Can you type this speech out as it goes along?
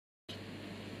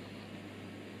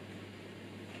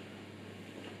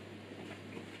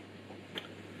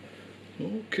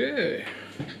Okay.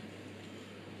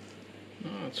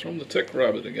 It's from the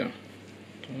TechRabbit again.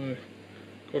 I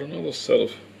got another set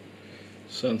of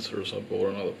sensors. I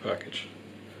bought another package.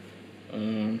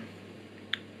 I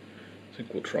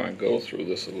think we'll try and go through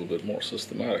this a little bit more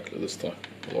systematically this time.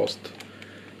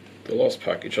 The last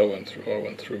package I went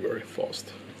through very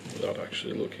fast without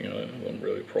actually looking at them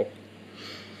really properly.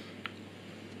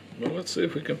 But let's see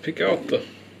if we can pick out the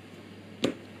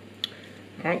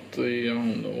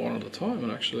one at a time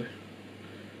and actually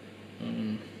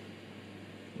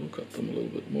look at them a little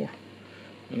bit more.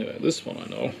 Anyway, this one I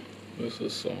know. This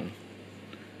is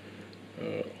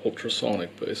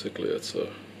ultrasonic. Basically, it's a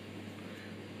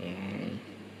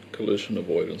collision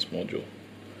avoidance module.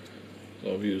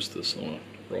 So I've used this on a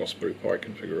Raspberry Pi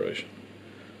configuration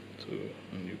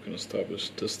and you can establish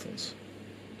distance.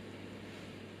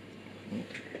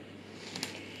 Let's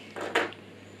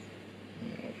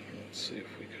see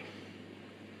if we can.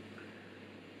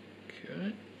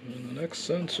 Okay, and the next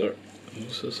sensor.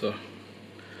 This is a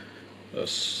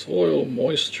soil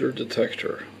moisture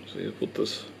detector. So you put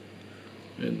this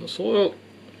in the soil,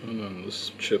 and then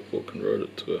this chip will convert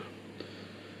it to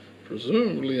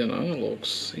presumably an analog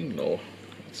signal.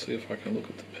 Let's see if I can look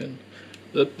at the pin.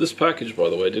 This package, by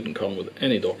the way, didn't come with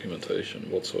any documentation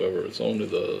whatsoever. It's only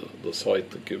the site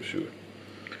that gives you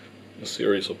a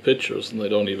series of pictures, and they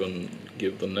don't even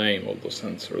give the name of the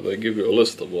sensor. They give you a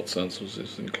list of what sensors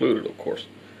is included, of course,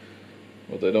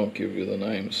 but they don't give you the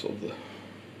names of the.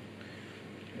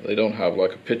 They don't have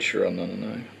like a picture and then a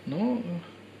name. No.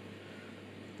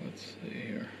 Let's see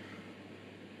here.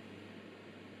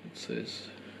 It says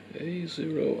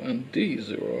A0 and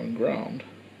D0 and ground,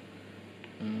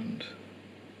 and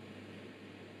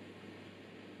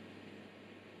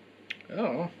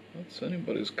yeah, that's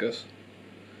anybody's guess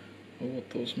of what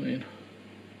those mean.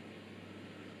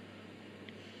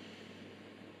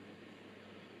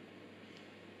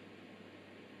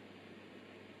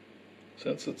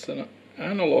 Since it's an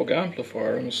analog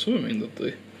amplifier, I'm assuming that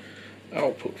the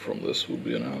output from this would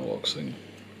be an analog signal.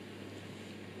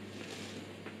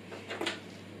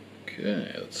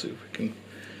 Okay, let's see if we can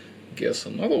guess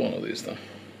another one of these then.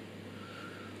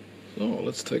 So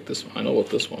let's take this one. I know what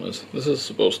this one is. This is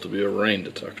supposed to be a rain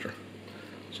detector.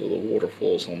 So the water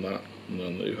falls on that, and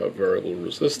then you have variable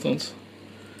resistance.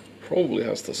 Probably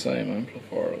has the same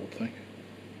amplifier, I would think.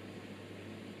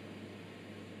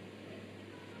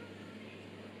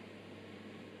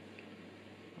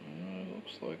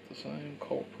 Looks like the same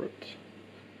culprit.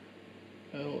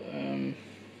 LM.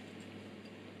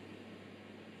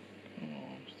 Come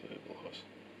on, stabilize.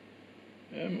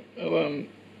 LM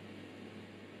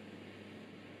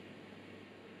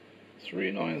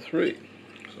 393.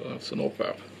 So that's an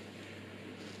op-amp.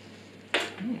 So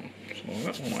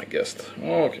that one I guessed.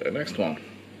 Okay, next one.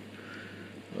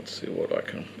 Let's see what I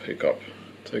can pick up.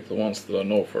 Take the ones that I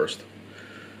know first.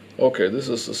 Okay, this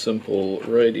is a simple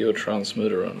radio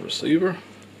transmitter and receiver.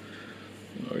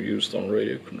 Used on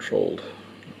radio controlled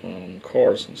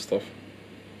cars and stuff.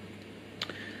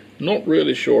 Not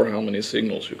really sure how many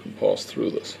signals you can pass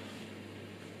through this.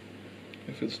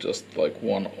 If it's just like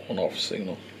one on-off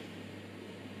signal.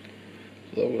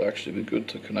 So that would actually be good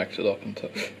to connect it up and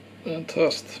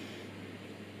test.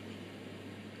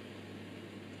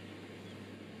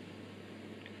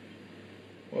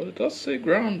 Well, it does say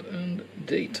ground and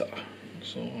data,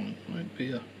 so it might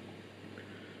be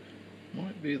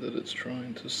that it's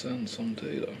trying to send some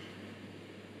data.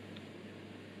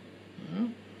 Yeah.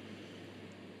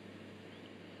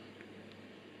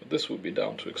 But this would be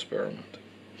down to experiment.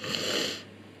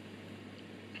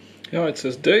 Yeah, it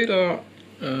says data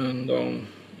and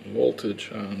voltage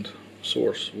and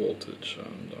source voltage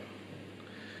and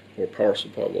or power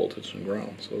supply voltage and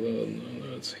ground. So then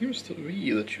it seems to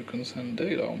be that you can send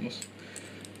data on this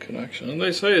connection, and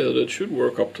they say that it should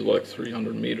work up to like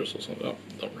 300 meters or something. I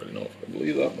don't really know if I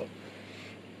believe that, but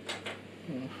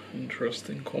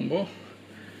interesting combo.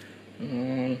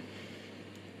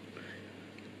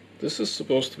 This is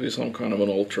supposed to be some kind of an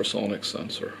ultrasonic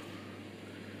sensor,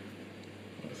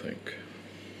 I think.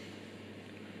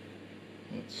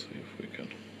 Let's see if we can.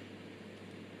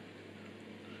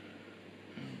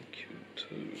 MQ2.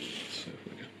 Let's see if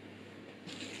we can.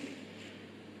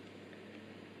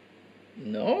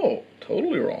 No,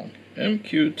 totally wrong.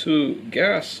 MQ2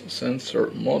 gas sensor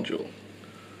module.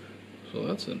 So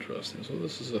that's interesting. So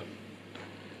this is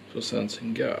for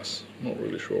sensing gas. Not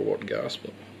really sure what gas,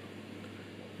 but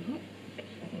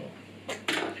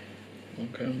one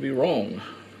can be wrong.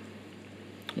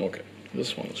 Okay,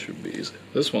 this one should be easy.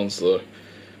 This one's the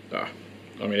I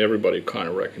mean, everybody kind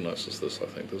of recognizes this. I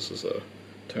think this is a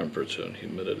temperature and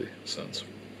humidity sensor.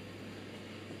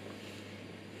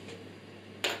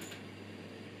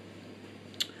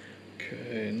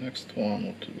 Okay, next one,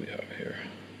 what do we have here?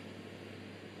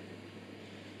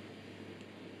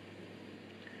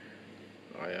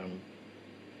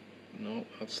 No,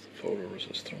 that's the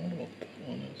photoresistor. I wonder what that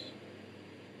one is.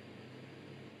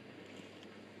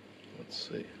 Let's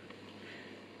see.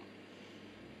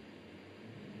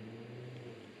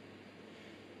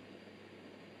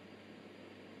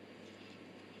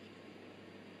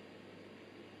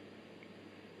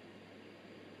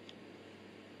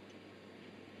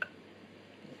 I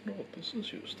wonder what this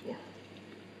is used for.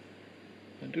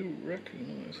 I do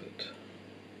recognize it.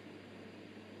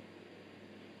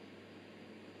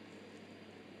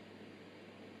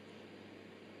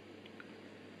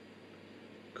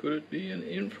 Could it be an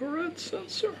infrared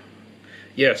sensor?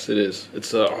 Yes, it is.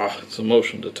 It's a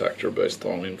motion detector based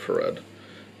on infrared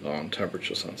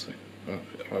temperature sensing.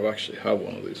 I actually have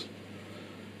one of these.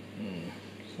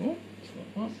 So,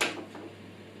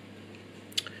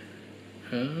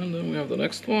 and then we have the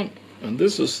next one, and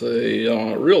this is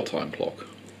a real-time clock.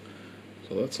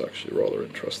 So that's actually rather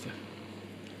interesting.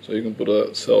 So you can put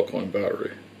a cell coin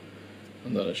battery,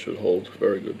 and then it should hold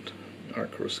very good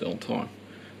accuracy on time.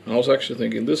 And I was actually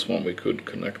thinking this one we could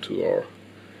connect to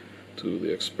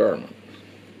the experiment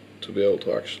to be able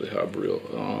to actually have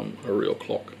a real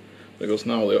clock, because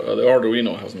now the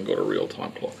Arduino hasn't got a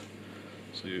real-time clock,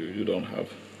 so you don't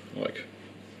have like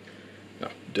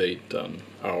date and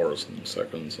hours and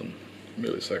seconds and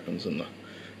milliseconds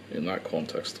in that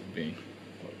context of being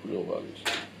like real values.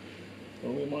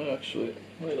 Well, we might actually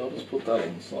wait. I'll just put that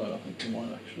on the side. I think we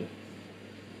might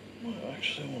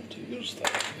actually want to use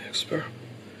that in the experiment.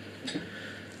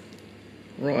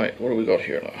 Right, what do we got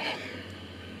here now?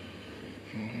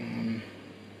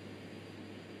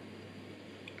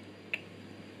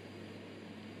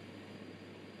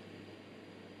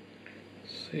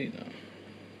 Let's see now.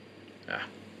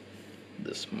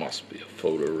 This must be a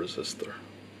photoresistor.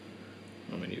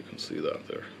 I mean, you can see that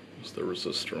there. It's the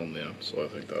resistor on the end, so I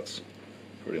think that's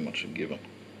pretty much a given.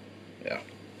 Yeah,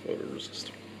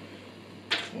 photoresistor.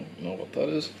 Well, you know what that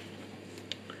is?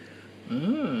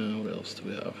 What else do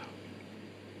we have?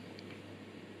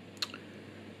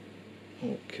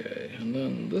 Okay, and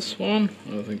then this one,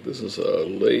 I think this is a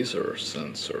laser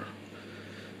sensor.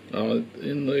 Now,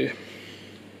 in the,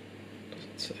 what does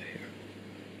it say here?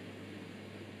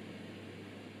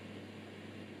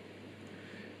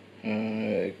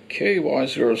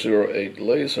 KY008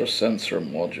 laser sensor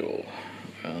module,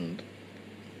 and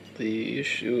the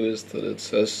issue is that it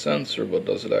says sensor, but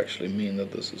does it actually mean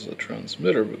that this is a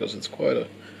transmitter? Because it's quite a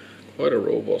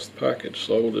robust package,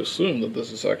 so I would assume that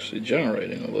this is actually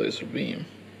generating a laser beam.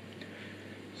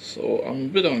 So I'm a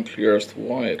bit unclear as to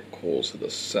why it calls it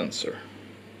a sensor.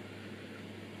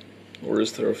 Or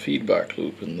is there a feedback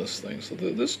loop in this thing? So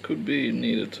this could be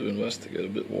needed to investigate a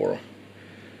bit more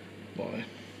by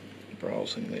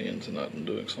browsing the internet and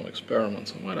doing some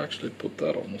experiments. I might actually put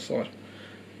that on the side,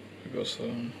 because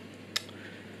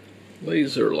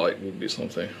laser light would be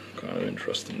something kind of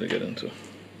interesting to get into.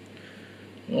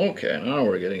 Okay, now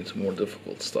we're getting into more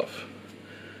difficult stuff.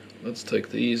 Let's take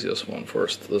the easiest one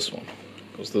first, this one,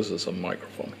 because this is a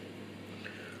microphone.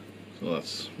 So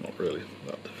that's not really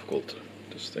that difficult to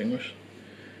distinguish.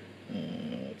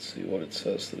 Let's see what it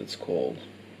says that it's called.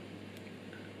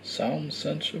 Sound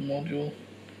sensor module.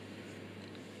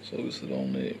 So is it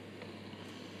only...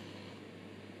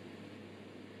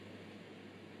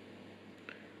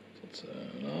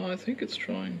 no, I think it's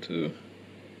trying to...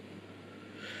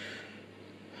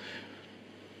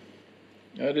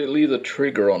 It'll either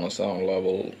trigger on a sound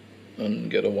level and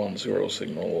get a 1-0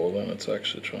 signal, or then it's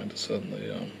actually trying to send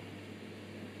the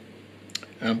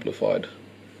amplified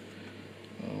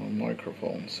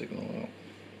microphone signal out.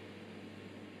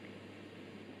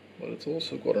 But it's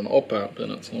also got an op-amp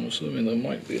in it, so I'm assuming there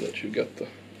might be that you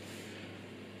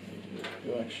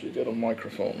actually get a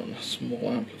microphone and a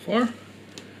small amplifier.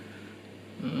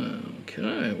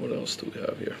 Okay, what else do we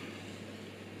have here?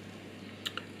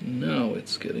 Now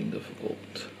it's getting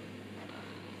difficult.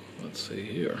 Let's see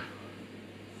here.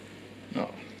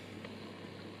 Now,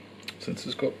 since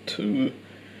it's got 2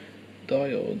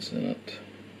 diodes in it,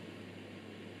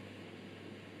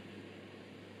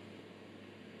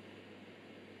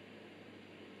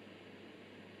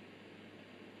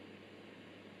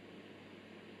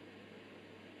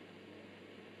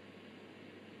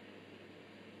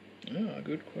 yeah,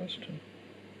 good question.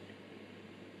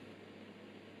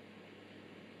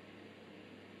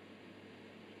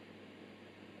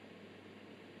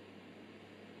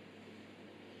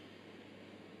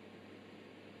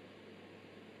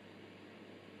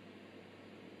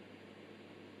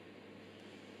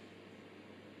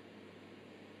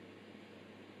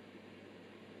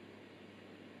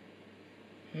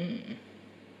 Hmm.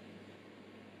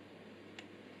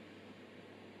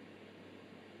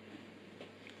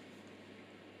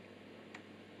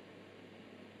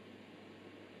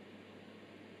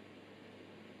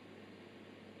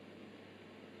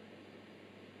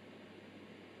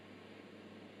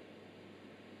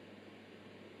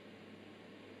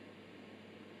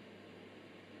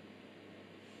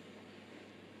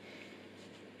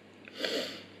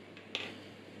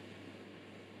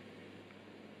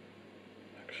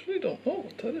 Actually don't know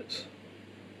what that is.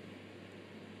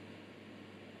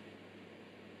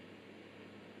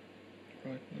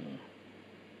 Right now.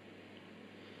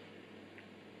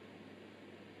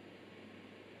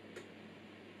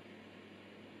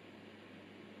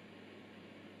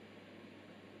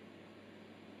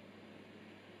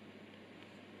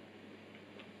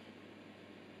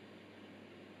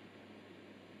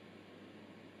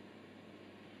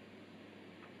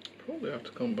 Probably have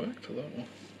to come back to that one.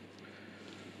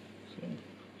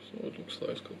 So it looks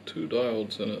like it's got 2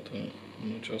 diodes in it and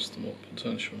an adjustable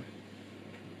potential.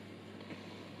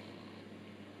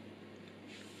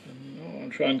 And now I'm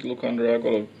trying to look under. I've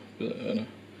got a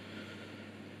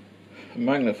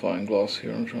magnifying glass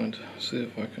here. I'm trying to see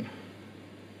if I can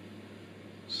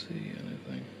see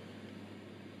anything.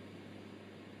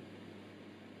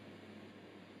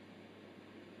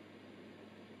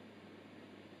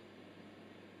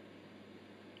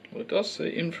 Well, it does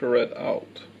say infrared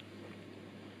out.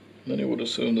 Then you would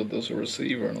assume that there's a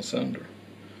receiver and a sender.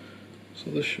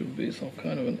 So this should be some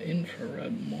kind of an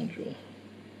infrared module.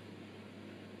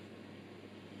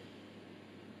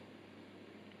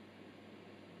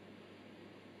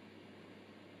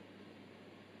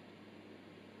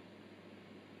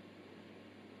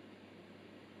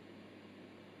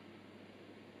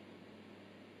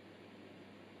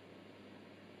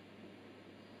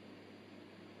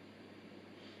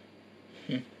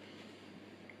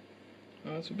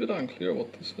 It's a bit unclear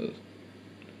what this is.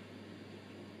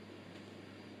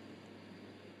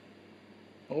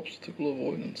 Obstacle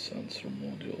avoidance sensor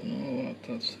module. No,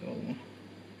 that's the other one.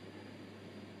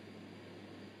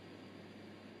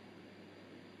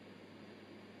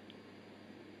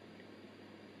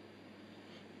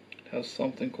 It has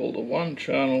something called a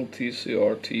 1-channel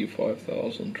TCR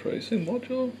T5000 tracing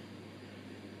module.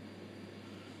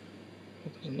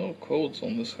 But there's no codes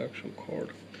on this actual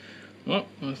card. Well,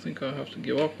 I think I have to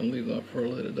give up and leave that for a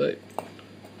later date.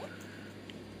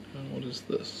 And what is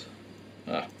this?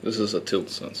 Ah, this is a tilt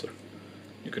sensor.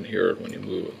 You can hear it when you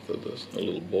move it, that there's a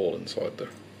little ball inside there.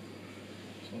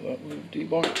 So that we've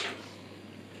debunked.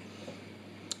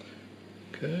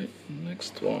 Okay,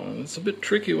 next one. It's a bit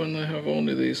tricky when they have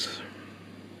only these.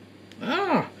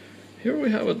 Ah, here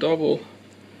we have a double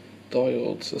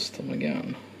diode system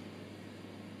again.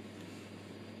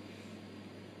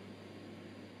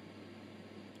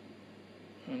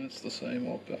 And it's the same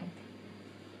op-amp.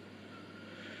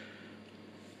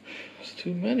 There's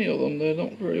too many of them, they're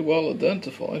not very well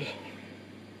identified.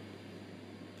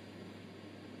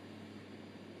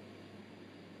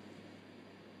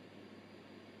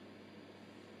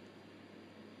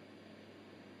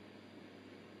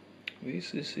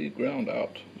 VCC ground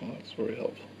out, well, that's very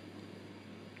helpful.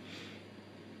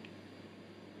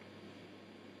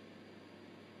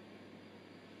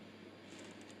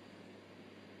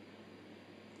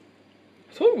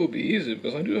 I thought it would be easy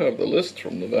because I do have the list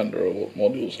from the vendor of what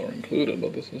modules are included,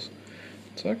 but it's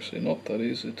actually not that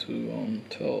easy to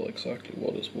tell exactly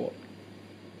what is what.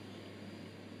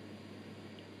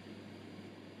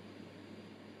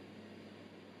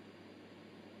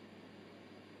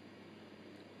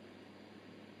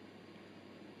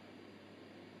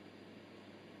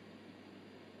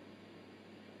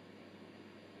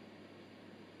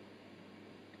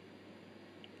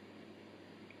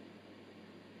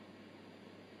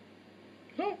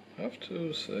 No, I have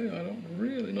to say I don't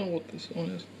really know what this one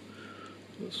is.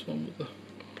 This one with the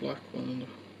black one and the...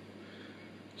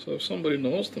 So if somebody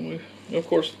knows, then we, of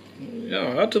course,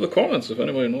 yeah, add to the comments if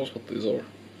anybody knows what these are.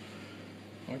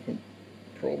 I can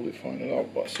probably find it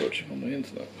out by searching on the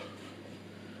internet.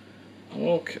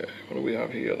 Okay, what do we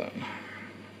have here then?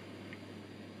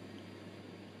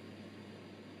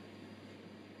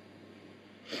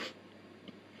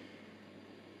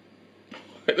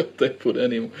 Why don't they put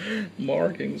any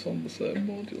markings on the same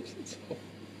modules itself?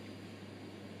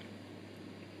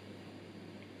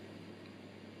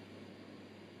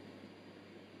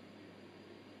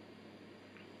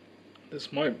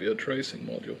 This might be a tracing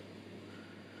module.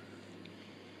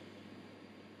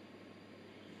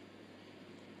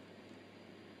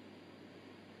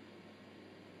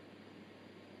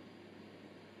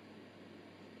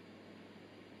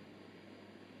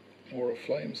 Or a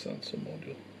flame sensor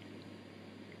module.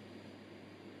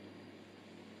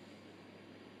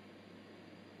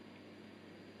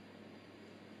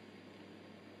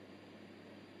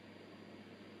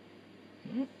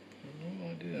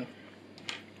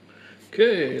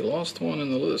 Okay, last one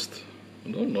in the list.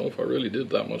 I don't know if I really did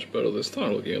that much better this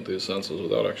time looking at these sensors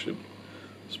without actually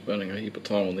spending a heap of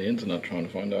time on the internet trying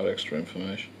to find out extra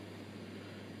information.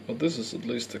 But this is at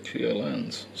least a clear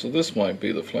lens, so this might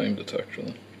be the flame detector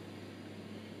then.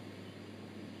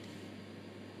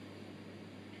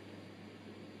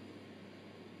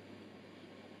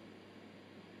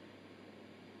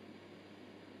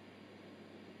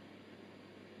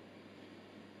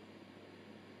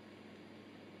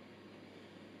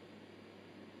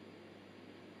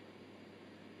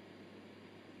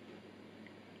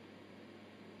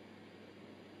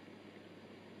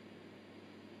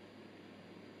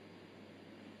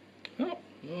 Oh,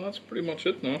 well, that's pretty much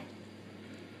it now.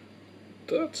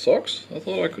 That sucks. I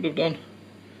thought I could have done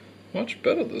much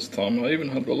better this time. I even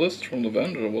had the list from the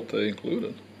vendor of what they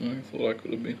included. I thought I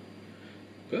could have been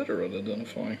better at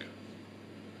identifying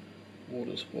what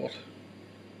is what.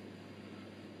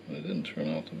 But it didn't turn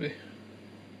out to be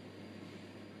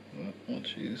that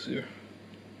much easier.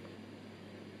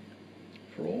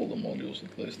 For all the modules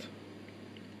at least.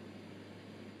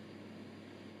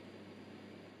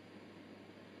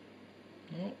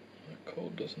 No, that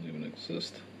code doesn't even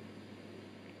exist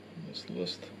on this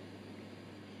list.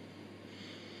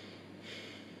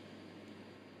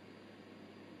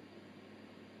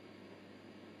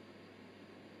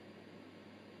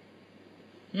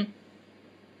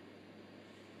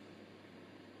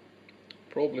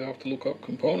 Probably have to look up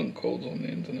component codes on the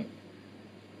internet,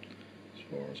 as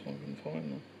far as I can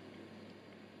find them.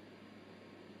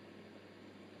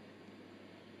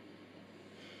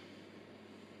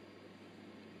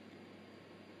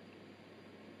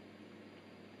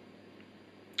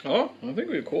 Oh, I think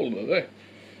we called it a day.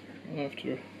 I'll have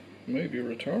to maybe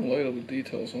return later with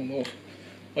details on those.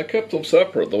 I kept them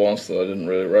separate, the ones that I didn't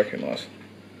really recognize.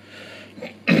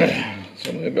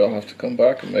 So maybe I'll have to come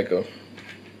back and make a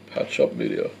patch-up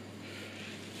video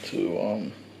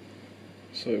to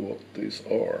say what these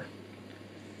are.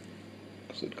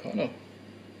 Because it kind of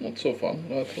not so fun.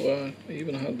 I thought I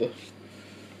even had the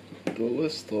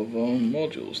list of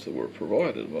modules that were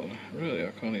provided, but really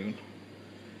I can't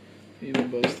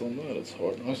even based on that, it's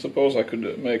hard. I suppose I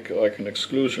could make like an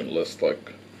exclusion list,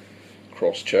 like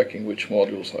cross-checking which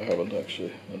modules I haven't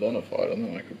actually identified, and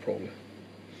then I could probably...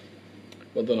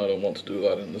 But then I don't want to do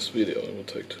that in this video, it will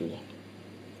take too long.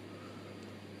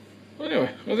 Anyway,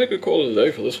 I think we call it a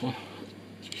day for this one.